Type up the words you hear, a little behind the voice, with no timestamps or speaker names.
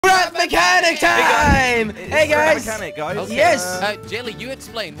Got mechanic time! Hey guys! Mechanic, guys. Okay. Yes. Jelly, you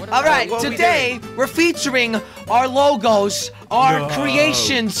explain. What All right, what are we today we're featuring our logos, our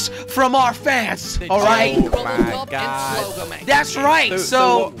creations from our fans. The All right, Jelly, Oh Quibble my Cup, God. and Slogo Mac. that's right.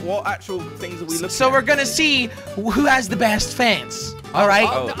 So what actual things are we looking at? So we're gonna see who has the best fans. All right.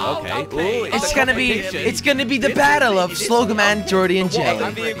 Oh, okay. Ooh, It's a gonna be competition. the battle of Slogoman, Jordy, and What Jelly.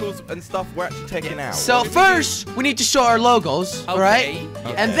 other vehicles and stuff we're actually taking out? So first, we need to show our logos, all right?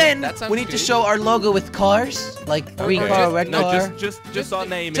 Okay. And then That sounds we need to good. show our logo with cars, like green Okay. car, red no, car. just our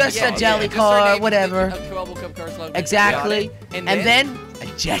name. Just in a the jelly Just our car, name, whatever. a Quibble Cup car slogan. Exactly. Got it. And then a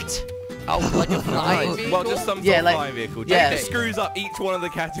jet. Oh, like a flying vehicle? Well, just some sort Yeah, of like- flying vehicle. yeah. Just screws up each one of the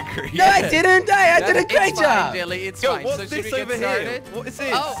categories. No, I didn't. I did a great It's fine, job. Jelly, it's Yo, fine. what's So should this we get over started? here? What is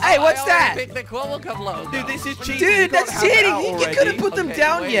this? Oh, Hey, what's I that? already picked the Quibble Cup logo. Dude, this is cheating. Dude, You that's can't have that cheating. out You already. couldn't put them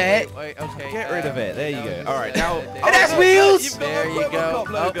down yet. Wait, okay. Get rid of it. There you go. All right, now. It has wheels. You've got There the you Quibble go. Cup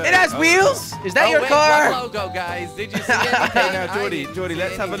logo. It has wheels. Is that your wait, car? What logo, guys? Did you see anything? Okay, now, I Jordy, didn't Jordy, see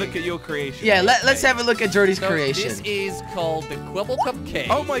let's have a look anything. at your creation. Yeah, let's have a look at Jordy's So creation. This is called the Quibble Cup K.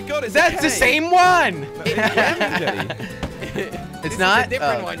 Oh my God, it's That's a the K. same one. It's It's not? a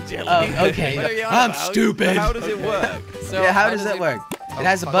different Oh. one, Jelly. Oh, okay. What are you on I'm about? stupid. How does it work? So Yeah, how does that work? It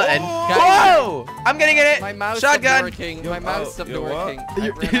has a button. Oh. Whoa! I'm getting it. My mouse stopped Shotgun. working. My mouse stopped you're what? working. I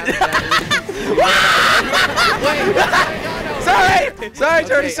ran out of battery. Wait, Sorry,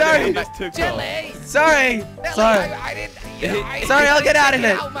 Jordy. Sorry. It just took off. Jelly! Sorry. Sorry. I didn't. I Sorry, I'll get out of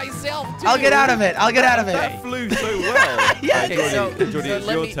it. Myself too. I'll get out of it. I'll get out of it. That flew so well. Yeah, Okay, it did. so, Jordy, so it's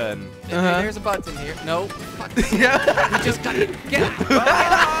let your me, turn. Uh-huh. There's a button here. No. Fuck. Yeah. You just gotta get out. Get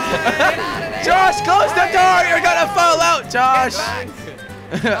out of there. Josh, close the door. You're gonna fall out, Josh.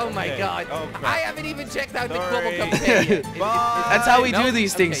 Oh my Okay. God. Oh, crap. I haven't even checked out the Sorry. Quibble Cup K yet. Bye. That's how we No? do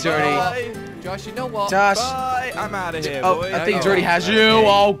these things, Okay, Jordy. Bye. Josh, you know what? Josh. Bye. I'm out of here, Oh, boys. I think Okay. Jordy has you. Okay.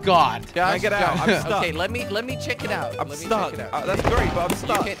 Oh God. Josh, get out. Josh. I'm stuck. Okay, let me check it out. I'm let me stuck. Check it out. That's great, but I'm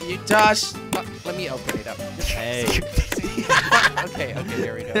stuck. You Josh. let me open it up. Hey. Okay,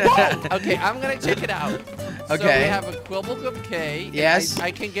 there we go. Okay, I'm gonna check it out. So we Okay. have a Quibble Cup K. and Yes.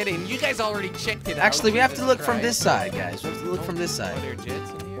 I can get in. You guys already checked it out. Actually, we have to Jesus look from Christ. this side, guys. We have to look from this Are side. there jets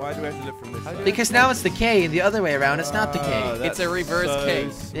in here? Why do we have to look from this side? Because now it's the K, and the other way around, it's not the K. Oh, that's It's a reverse so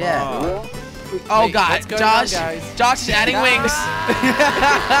case. Yeah. smart. Oh Wait, God, what's going Josh. on, guys? Josh is adding wings.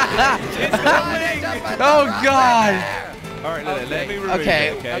 It's coming. Oh God. All right, let Okay. me remove Okay.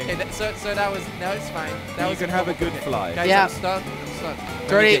 it, okay? Okay, so that was no, it's fine. That You was can have a good fly. Guys, Yeah. I'm stuck. Let me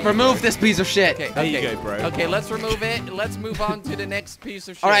Jordy, get you. remove this piece of shit. Okay, There you okay. go, bro. Okay, let's remove it. Let's move on to the next piece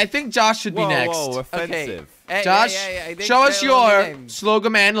of shit. All right, I think Josh should be Whoa, next. whoa, Okay. offensive. Hey, Josh, I think show us they're all your the names.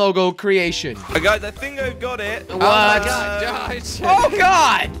 Slogan Man logo creation. Guys, I think I've got it. What? Oh my God, Josh. Oh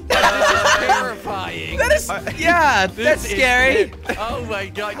God! This is terrifying. That is, yeah, that's is scary. Oh my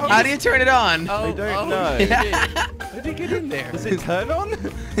God. How do you turn it on? Oh, I don't oh, know. shit. How did you get in there? Does it turn on?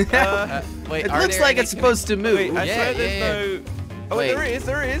 Wait, It are looks there like any it's supposed to move. Wait, I Yeah, swear there's yeah, no... Oh, Wait. there is.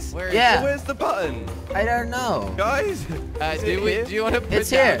 Where is Yeah. So where's the button? I don't know. Guys? Is it here? Do you want to put It's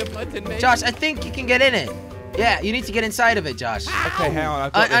down here. the button, maybe? Josh, I think you can get in it. Yeah, you need to get inside of it, Josh. Okay, hang on.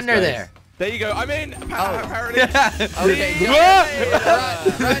 I've got this, Under guys. there. There you go. I'm in. Apparently. Okay, See?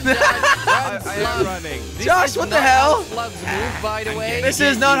 run, Josh, I am slug. running. This Josh, is what the not hell? how slugs move, by the way. This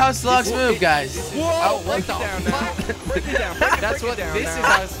is not how slugs move, guys. Whoa! Oh, what break the it down fuck? now. Break it down. That's what. Break it This down is now.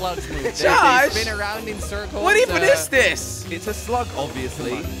 how slugs move. They Josh! spin around in circles. What even is this? It's a slug,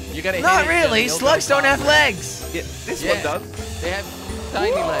 obviously. You gotta Not hit it, really. it'll Slugs go don't have faster. legs. Yeah, this Yeah. one does. They have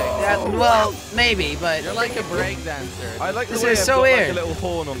tiny legs. Yeah, well, maybe, but You're like a break dancer. I like the This way is I've so got weird. like a little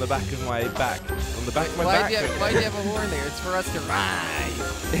horn on the back of my back. On the back of my Why back. do you have a horn there? It's for us to ride.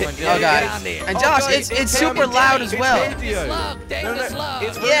 Come on, Joe, Oh get God. on there. And Oh, Josh, guys, it's super loud as it's well. radio. Slug, take No, the no, slug.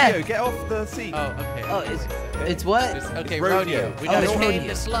 it's Yeah. radio. Get off the seat. Oh, okay. Oh, it's what? Okay, Rodeo. rodeo. We Oh, gotta it's tame rodeo.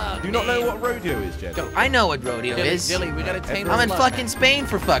 the slug. Do you not know man. what rodeo is, Jed? Go. I know what rodeo Dilly, is. Dilly, we gotta tame the I'm in slug, fucking man. Spain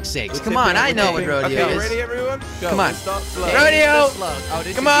for fuck's sakes. We're Come on, tipping, I we're know what tipping. rodeo Okay, is. ready, everyone? Go. Come on. Let's start slow. Tame Rodeo. the slug. Oh,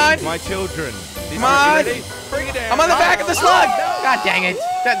 this Come is on. easy. My children. Come on. Ready? Bring it down. I'm on the back of the slug. no. God dang it.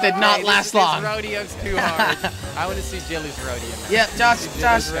 That did not Okay, last this long. rodeo's too hard. I want to see Jilly's rodeo now. Yep, Josh,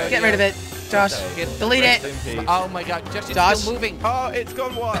 Jilly's get rid of it. Josh, Get- delete Rest it. in peace. Oh my God, Josh, it's Josh. still moving. Oh, it's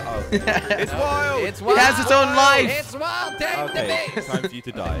gone wild. Oh. It's wild. It's wild. It has its own life. It's wild. Take Okay, the base. time for you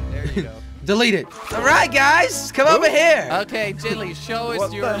to die. There you go. Delete it. All right, guys, come over here. Okay, Jilly, show us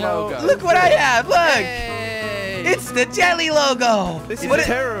What your the hell? logo. Look what I have. Look. Hey. It's the jelly logo. This is What it-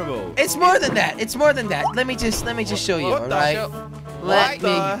 terrible. It's more than that. It's more than that. Let me just show you, What all the right? Show- Let the-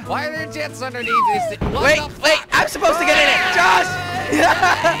 me. Why are there jets underneath this? What Wait, the wait. fuck? I'm supposed to get in it, Josh.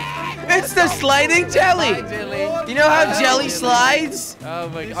 It's the sliding Hi, jelly. Jilly. You know how jelly slides? Oh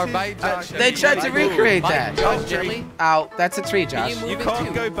my god. Or by Josh. They tried to recreate By that. Josh jelly. Ow, that's a tree, Josh. Can You Move it can't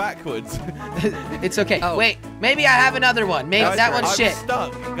too. go backwards. It's okay. Oh. Wait, maybe I have another one. Maybe Guys, that one's I'm shit.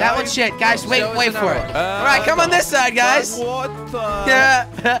 Stuck. That Guys. one's shit. Guys, wait Show us for another it. one. All right, come on this side, guys. What the?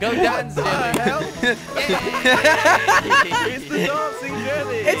 Yeah. Go dance, What the jelly. hell? Yay. It's the dancing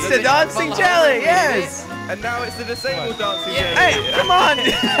jelly. It's the dancing jelly, yes. And now it's the disabled dancing Yeah. jelly. Hey, come on.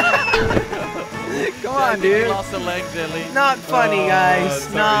 Come on, dude. Lost a leg, jelly. Not funny, Oh, guys.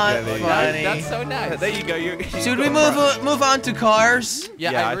 sorry, Not Jelly. funny. That's so nice. There you go. Should we move on to cars?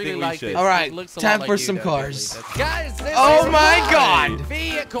 Yeah, Yeah, I I really think we like should. this. All right, It looks a time lot for like you, some though, cars. Jelly. Guys, this Oh is my my God.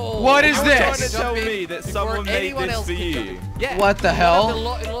 vehicle. What is I was this? trying Trying to jump tell in me that before someone made anyone this else for could you. jump. Yeah. What the One hell? of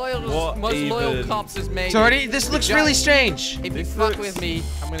the What most loyal even? cops has made. Jordy, this looks really strange. If you This fuck looks- with me,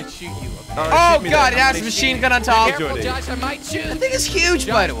 I'm gonna shoot you. Okay? Oh shoot me god, then. it has a machine gun on top. Careful, Jordy. Josh. I might shoot. The thing is huge,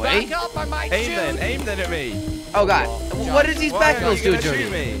 by the way. Back up, I might Aim shoot. then. Aim then at me. Oh god. What did these Why back are wheels you do, gonna shoot Jordy?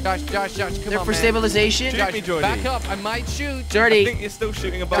 me? Josh, come They're on, for man. stabilization? Shoot me, Jordy. Back up, I might shoot. I Jordy, think you're still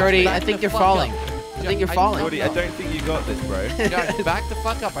shooting above Jordy, me. I Back think the you're fuck falling. up. I think you're I- falling. Jordy, I don't think you got this, bro. Josh, back the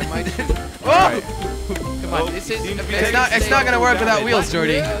fuck up, I might shoot. Oh! Alright. Come Oh, on, this is seems to a be very taking It's not gonna work damage. without wheels,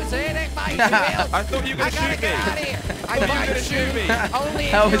 Jordy. I I thought you were gonna gotta shoot get out of me. here. I thought you were might gonna shoot shoot me. Only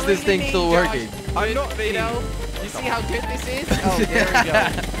if How you is this really thing still need, working? Josh. I'm Good, not you being- know? You see how good this is? Oh, there we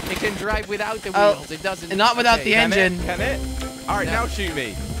go. It can drive without the Oh, wheels. It doesn't. and not without the okay. engine. Can it? Alright, No. now shoot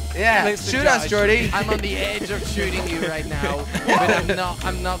me. Yeah, Listen, shoot us, Josh, Jordy. I'm on the edge of shooting you right now, but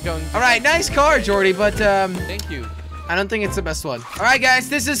I'm not going to. All right, nice car, Jordy, but Thank you. I don't think it's the best one. All right, guys,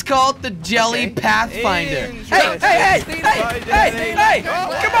 this is called the Jelly Okay. Pathfinder. Hey, Interesting. hey, Stay hey, there. hey, Stay hey, there. hey! Go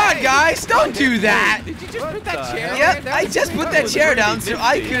Come on, away. guys, don't do that. Did you just put What that the chair hell? Yeah, there? I just put That that was chair really down so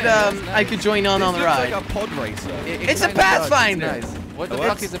I nifty. could Yeah, I could join on This the looks ride. like a pod racer. It's a kinda does, Pathfinder. it's nice. What the What?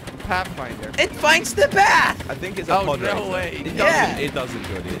 fuck is a Pathfinder? It finds the path. I think it's a Oh, pod no racer. way. It doesn't, Yeah. it doesn't,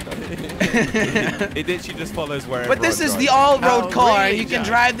 Jordy, it doesn't. It literally just follows wherever But this I'm is the driving. all-road Oh, car, really, and you can Josh?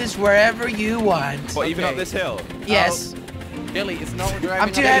 drive this wherever you want. What, even Okay. up this hill? Yes. Billy, it's not driving. I'm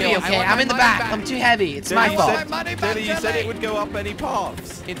too up the heavy, hill. I okay? want I'm my in the money back. I'm too heavy. It's Jelly, my you fault. said- Money back, Jelly, you said Jelly. it would go up any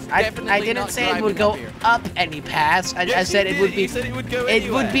paths. It's I definitely didn't not say it driving would go up here. up any paths. I Yes, said you it would did. be. You said it would go It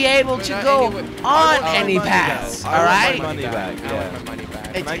would be able to But go anyway, on I want my any money paths. back. All I want right. my money back, I want yeah. my money back.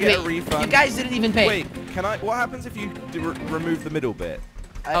 It's- I get a wait, refund? You guys didn't even pay. Wait, can I? What happens if you remove the middle bit?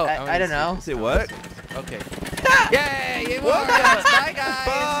 I don't know. Does it work? Okay. Yay! It works! Bye, guys!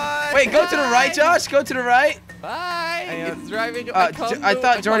 Bye. Wait, go to the right, Josh. Go to the right. Bye! Hang on. It's driving a I Congo-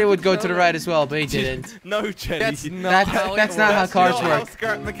 thought a Jordy would go to the controller. right as well, but he didn't. No, Jelly. That's not how it That's not how works. cars not work. How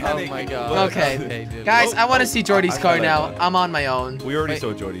scrap Oh mechanic my god. works. Okay. dude. Guys, I want to oh, see Jordy's I car feel now. like that. I'm on my own. We already Wait,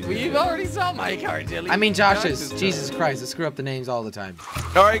 saw Jordy's. Well, you already saw my car, Jelly. I mean Josh's. Josh's Jesus car. Christ, I screw up the names all the time.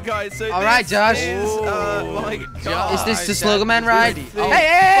 All right, guys. So All right, this Josh. Is, my God. Is this the that's Slogan Man ride? pretty. Hey, Oh, hey,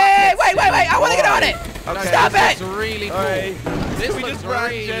 hey, wait, wait, wait! I want to get on it. Okay. Stop This it! looks really cool. All right. This We looks just ran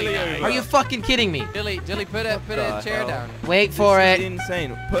really Jelly nice. over. Are you fucking kidding me? Jelly, put a the chair hell? down. Wait for This is it.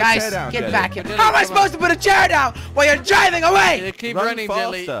 insane. Put a Guys, chair down, get Jelly. back here. Jelly, How am I come supposed to put a chair down while you're driving away? Keep Run running,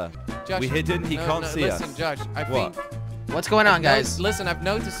 Jelly. faster. Josh, We hidden. He can't see listen, us. Josh, I What? think. What's going on, guys? Listen, I've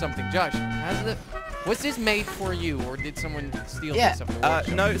noticed something. Josh, was this made for you, or did someone steal Yeah. this off the workshop?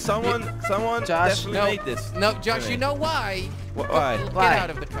 No, someone Josh. definitely No, made this. no, Josh, Really? you know why? Why? Get Why? out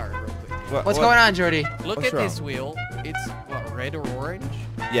of the car real quick. What's going on, Jordy? Look What's at wrong? this wheel. It's what, red or orange?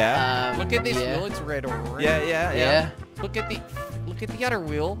 Yeah. Look at this yeah. wheel. It's red or orange. Yeah. Yeah. Look at the other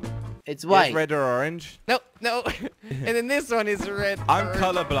wheel. It's It's white. red or orange. No. And then this one is red. I'm or-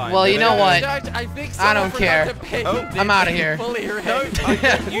 colorblind. Well, you know what? Josh, I think I don't someone forgot care. to paint Oh, it I'm outta here. fully red. No,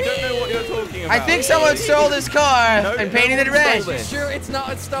 you don't know what you're talking about. I think someone stole this car No, and no painted it one red. stole this. Sure, it's not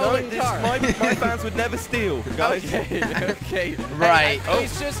a No, stolen this, car. my fans would never steal, guys. Okay, okay. Right. It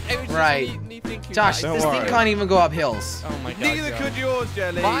was just Right. me thinking. Josh, Don't this thing worry. can't even go up hills. Oh my god. Neither Josh. could yours,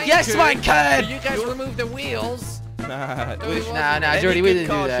 Jelly. Mine Yes, could. mine could. You guys removed the wheels. Nah, No, it wasn't. Nah, any Jordy, we good didn't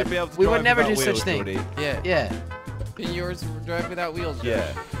do car that. should be able to We would drive never do without such wheels, thing. Jordy. Yeah. Yeah. And yours drive without wheels. Josh. Yeah.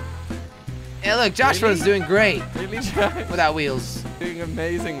 Yeah, look, Josh Really? was doing great Really, Josh? without wheels. Doing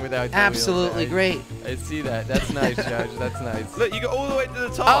amazing without the Absolutely wheels. great. I see that. That's nice, Josh. That's nice. Look, you got all the way to the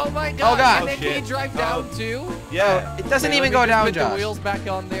top. Oh my god. Oh, God. And then Oh, can you shit. drive down too? Yeah. It doesn't Wait, even let go me just down, put Josh. the wheels back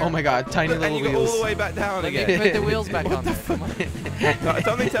on there. Oh my god, tiny Look, little and you got all the wheels. way back down Let me again. put the wheels back on there. Come on. No,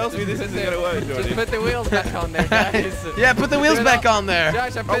 something tells me this Put isn't the- going to work, Jordy. Just put the wheels back on there, guys. Yeah, put the wheels Put it back up. on there.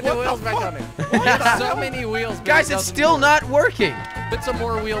 Josh, I put Oh, the what wheels the back fuck? on there. There's so many wheels. but Guys, it it's doesn't still work. not working. Put some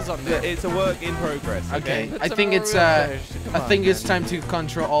more wheels on Yeah, there. it's a work in progress. Okay, Put I some think more it's wheels there. Come I on, think it's man. time to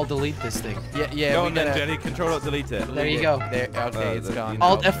Control-Alt-Delete this thing. Yeah, Go we on then, gotta Jelly. Control-Alt-Delete it. There you go. There, okay, it's the- gone. you know.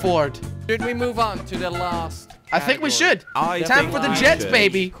 Alt F4. Should we move on to the last I think we should. I Time think for the we jets, should.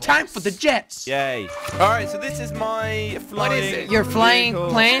 baby. Time for the jets. Yay. All right, so this is my flying. is it? Your flying vehicle.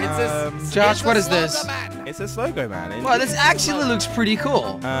 plane? Josh, what is this? It's a Slogo Man. Wow, this actually looks pretty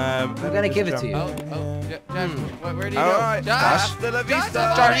cool. I'm gonna give it to you. Josh, where do you All go? right, Josh. hasta la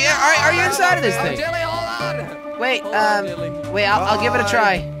vista. Josh, are you inside of this Oh, thing? Jelly, hold on. Wait, Hold on, Jelly. wait, I'll give it a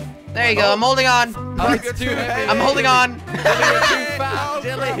try. There you go. I'm holding on. Oh, it's too heavy. I'm holding on. Jelly, you're too fast. Oh,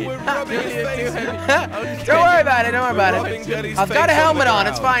 Jelly. we're rubbing his Jelly, you're too face. heavy. Don't worry about it. Don't worry about Rubbing it. Jelly's I've got a face on helmet the on.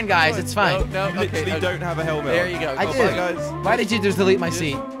 It's ground. fine, guys. It's fine. No, You literally don't have a helmet There on. you go. I Go did. for it. Guys. Why did you just delete my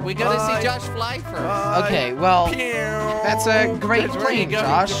seat? We gotta Bye. see Josh fly first. Bye. Okay, well, that's a great That's where you plane, go.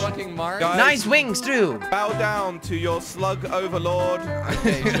 Josh. You fucking Mars. Guys. Nice wings too. Bow down to your slug overlord.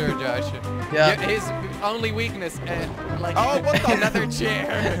 Okay, sure, Josh. Yeah. His only weakness, like Oh, what the- another chair.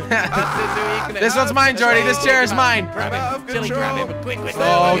 That's his weakness. This one's mine, Jordy. This chair is mine. Grab Out of him. Jelly, grab control. him. Quick, quick.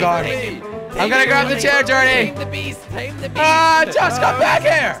 Oh, quick, God. tame him. I'm Tame gonna him, grab the Jelly. chair, Jordy. Tame the beast. Tame the beast. Ah, Josh, come back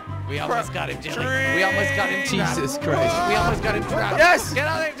here. We almost got him, Jelly. We almost got him trapped. Jesus Christ. We almost got him trapped. Yes. Get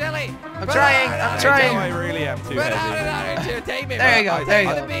out of there, Jelly. I'm trying. I'm I trying. really am too Get out heavy. of there. Tame him. There you go. There you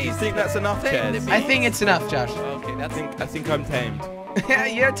On go. the Do you beast. think that's enough, Tame the Chaz? beast. I think it's enough, Josh. Okay, that's I think I'm tamed.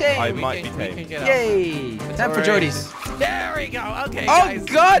 You're I tame. might be we can tamed. get out. Yay. Time for alright. Jordy's. There we go. Okay, Oh, guys.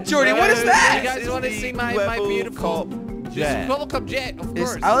 God, Jordy, what is You that? guys want to see my Rebel beautiful Cop This jet. is Bubble Cup Jet, of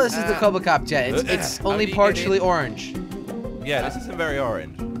course. Oh, this is the Cobocop jet. It's How only do you get partially in? orange. Yeah, this isn't very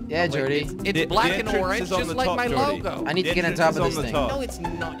orange. Yeah, Wait, Jordy. It's The black and entrance orange, is on just the like top, my Jordy. logo. I need to get on The top of entrance this is thing. on the No, top. it's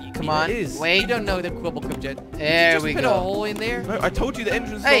not. You Come can't. on. It is. You Wait. don't know the Quibble Cup Jet. There Just we put go. a hole in there. No, I told you the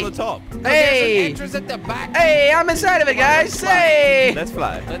entrance Hey. is on the top. No, Hey. There's an entrance at the back. Hey, I'm inside of it, guys. Hey. Let's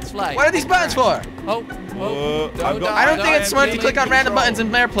fly. Let's fly. What are these buttons for? Oh, I've got- I don't think it's smart to Really click on random control. buttons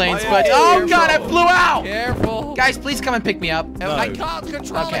in airplanes, I but am oh in God, I control. flew out. Careful. Guys, please come and pick me up. No. I can't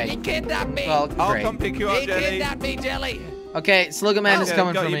control Okay. it. He kidnapped me. Well, I'll great. come pick you up, He Jelly. kidnapped me, Jelly. Okay, Slogan Man is Okay,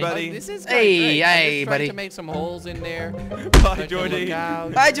 coming got for you, me. buddy. This is Hey, great. hey, I'm just trying buddy. to make some holes in there. Bye, So I can Jordy. look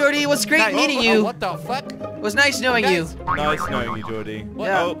out. Hi, Jordy. It was great Oh, meeting oh, you. What the fuck? It was nice knowing you. Guys, Nice knowing you, Jordy.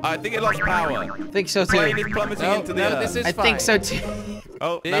 Yeah. Oh, I think it lost power. Think so Plane too. is plummeting No, into the no, earth. this is I fine. think so too.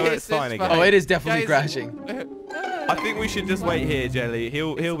 Oh, no, it's fine again. Oh, it is definitely Guys, crashing. I think we should just wait here, Jelly.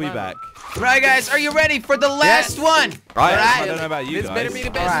 He'll be fine. back. Right, guys, are you ready for the last one? Right. Alright. I don't know about you This guys. better be the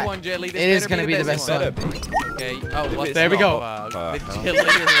best Alright. one, Jelly. This It is better gonna be the best one. Better be. Okay. Oh, what's There we go. The Jelly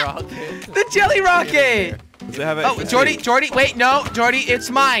Rocket. The Jelly Rocket. Does it have Oh, extra Jordy, seats? Jordy, wait, no, Jordy, it's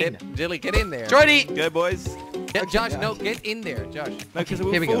mine. Jelly, get in there. Jordy, Go, boys. Josh, no, get in there, Josh. No, because it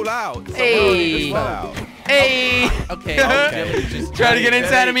here will we go. fall out. Someone Hey. already just fell out. hey. Okay, Okay. Jelly, just Try to get Jelly,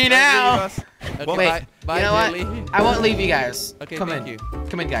 inside of me don't leave now. us. Okay, Wait, bye, bye, you know what? Jelly. I won't leave you guys. Okay, Come thank in. you.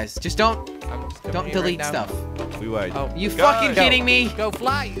 Come in, guys. Just don't I'm just coming don't in delete right now. stuff. We won't. Oh, You Go. fucking Go. kidding me? go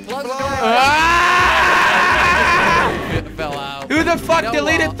fly. Close the door. Ah! It fell out. Who the fuck No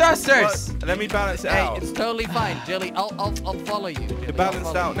deleted wall. thrusters? What? Let me balance it Hey, out. it's totally fine, Jelly. I'll follow you. Jelly. It balanced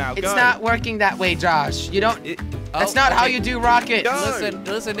I'll follow out now. It's Go. not working that way, Josh. You don't. It- That's Oh, not how okay. you do rockets. Go.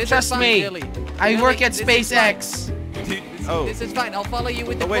 Listen. This Trust is fine, me. Jelly. I Jelly, work at this is fine. SpaceX. Oh. This is fine. I'll follow you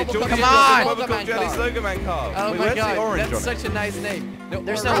with the Oh, wait, Bubble Jordy's Cup Come got on. the Slogan Bubble Cup Man Jelly car. Slogan Man car. Oh Wait, my where's god, the orange that's on it? such a nice name.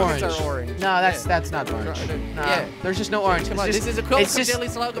 There's no rockets orange. Are orange. No, that's not orange. No, Yeah. there's just no orange. Come It's on, just, this is a Bubble it's Cup just Jelly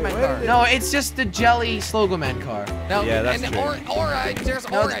Slogan Man car. no, it's just the Jelly Slogan Man car. No, Yeah, that's and true. orange. There's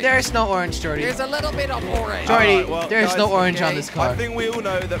No, orange. there's no orange, Jordy. There's a little bit of orange. Jordy, Alright, well, there's guys, no orange on okay. this I car. think we all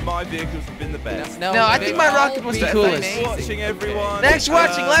know that my vehicles have been the best. No, I think my rocket was the coolest. Thanks for watching, everyone. Thanks for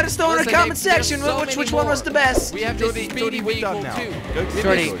watching. Let us know in the listen, comment there's section so which many one was more. the best. We have Jordy, this Jordy, speedy we're done vehicle now. too. Go to We have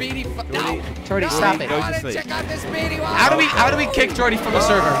Jordy. this speedy. Jordy. No. Jordy, No, stop we it. Go to gotta sleep. check out the speedy one. How do we kick Jordy from the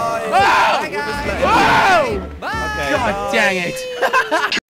server? Bye. Oh! Bye, guys. Whoa! Bye. Okay, God bye. dang it.